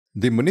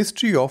The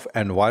Ministry of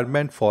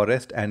Environment,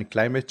 Forest and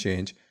Climate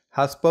Change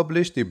has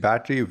published the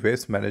Battery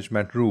Waste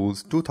Management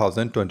Rules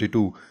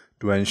 2022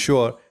 to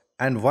ensure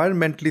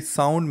environmentally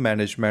sound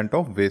management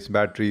of waste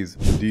batteries.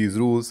 These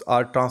rules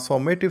are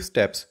transformative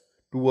steps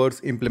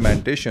towards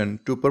implementation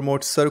to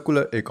promote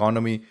circular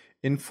economy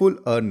in full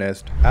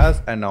earnest,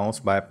 as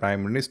announced by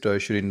Prime Minister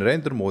Shri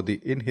Narendra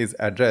Modi in his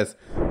address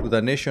to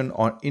the nation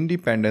on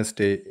Independence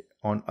Day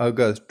on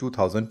August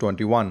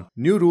 2021.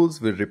 New rules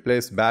will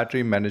replace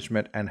Battery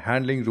Management and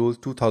Handling Rules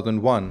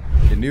 2001.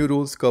 The new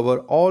rules cover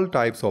all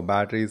types of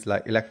batteries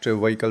like electric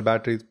vehicle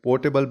batteries,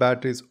 portable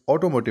batteries,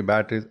 automotive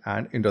batteries,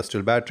 and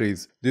industrial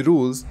batteries. The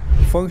rules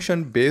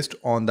function based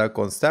on the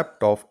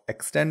concept of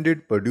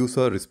extended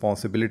producer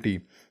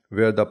responsibility,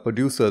 where the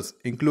producers,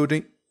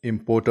 including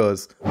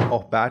importers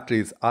of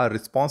batteries, are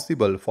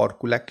responsible for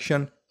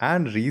collection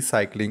and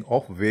recycling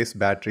of waste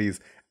batteries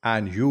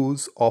and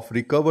use of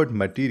recovered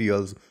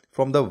materials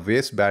from the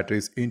waste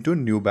batteries into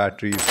new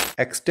batteries.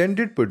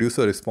 Extended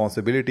producer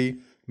responsibility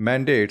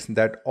mandates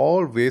that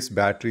all waste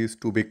batteries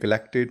to be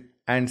collected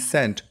and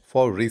sent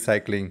for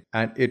recycling,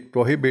 and it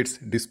prohibits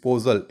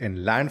disposal in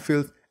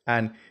landfills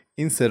and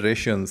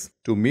incinerations.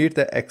 To meet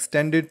the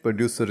extended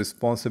producer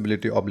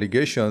responsibility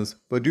obligations,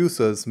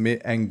 producers may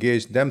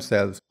engage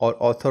themselves or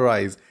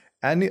authorize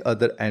any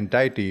other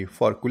entity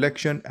for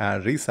collection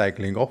and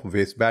recycling of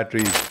waste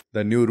batteries.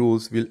 The new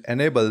rules will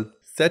enable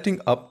setting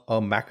up a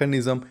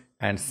mechanism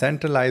and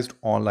centralized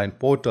online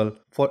portal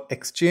for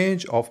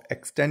exchange of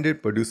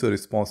extended producer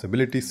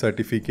responsibility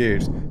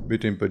certificates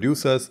between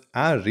producers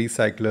and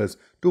recyclers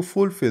to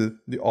fulfill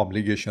the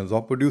obligations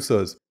of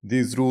producers.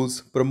 These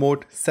rules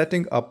promote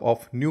setting up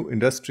of new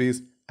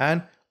industries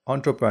and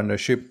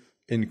entrepreneurship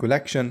in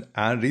collection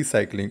and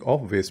recycling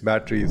of waste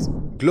batteries.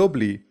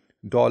 Globally,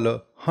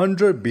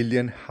 $100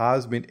 billion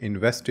has been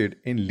invested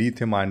in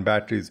lithium-ion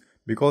batteries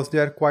because they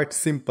are quite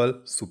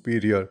simple,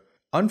 superior.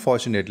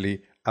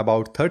 Unfortunately,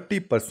 about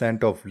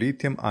 30% of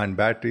lithium-ion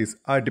batteries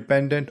are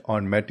dependent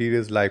on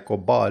materials like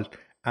cobalt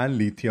and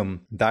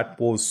lithium that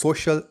pose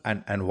social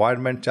and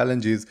environment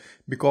challenges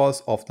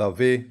because of the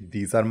way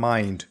these are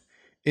mined.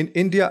 In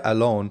India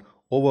alone,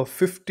 over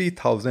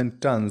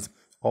 50,000 tons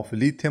of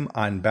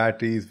lithium-ion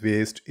batteries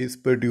waste is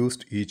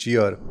produced each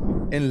year.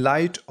 In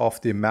light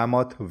of the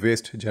mammoth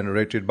waste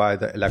generated by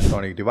the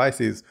electronic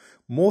devices,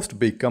 most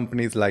big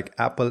companies like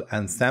Apple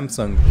and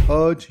Samsung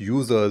urge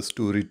users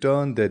to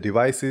return their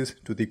devices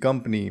to the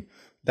company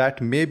that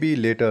may be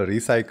later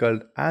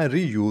recycled and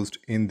reused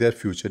in their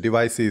future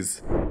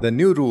devices. The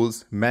new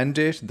rules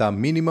mandate the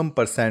minimum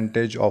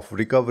percentage of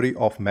recovery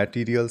of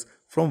materials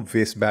from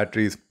waste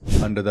batteries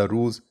under the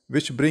rules,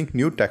 which bring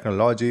new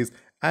technologies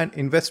and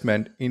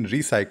investment in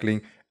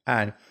recycling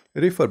and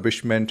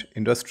refurbishment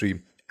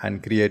industry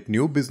and create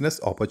new business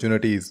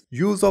opportunities.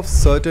 Use of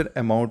certain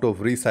amount of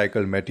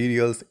recycled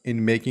materials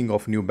in making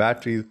of new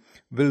batteries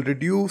will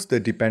reduce the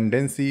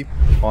dependency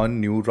on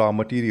new raw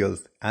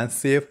materials and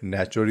save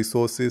natural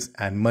resources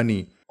and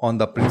money. On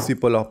the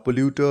principle of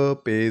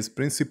polluter pays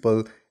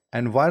principle,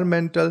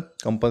 environmental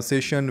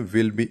compensation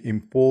will be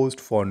imposed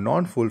for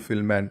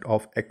non-fulfillment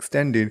of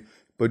extended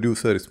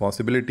producer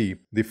responsibility.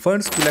 The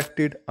funds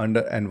collected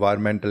under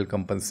environmental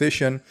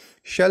compensation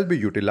shall be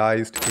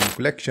utilized in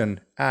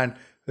collection and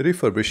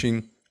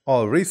refurbishing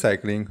or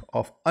recycling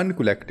of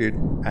uncollected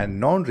and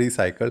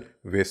non-recycled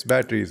waste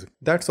batteries.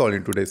 That's all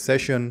in today's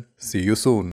session. See you soon.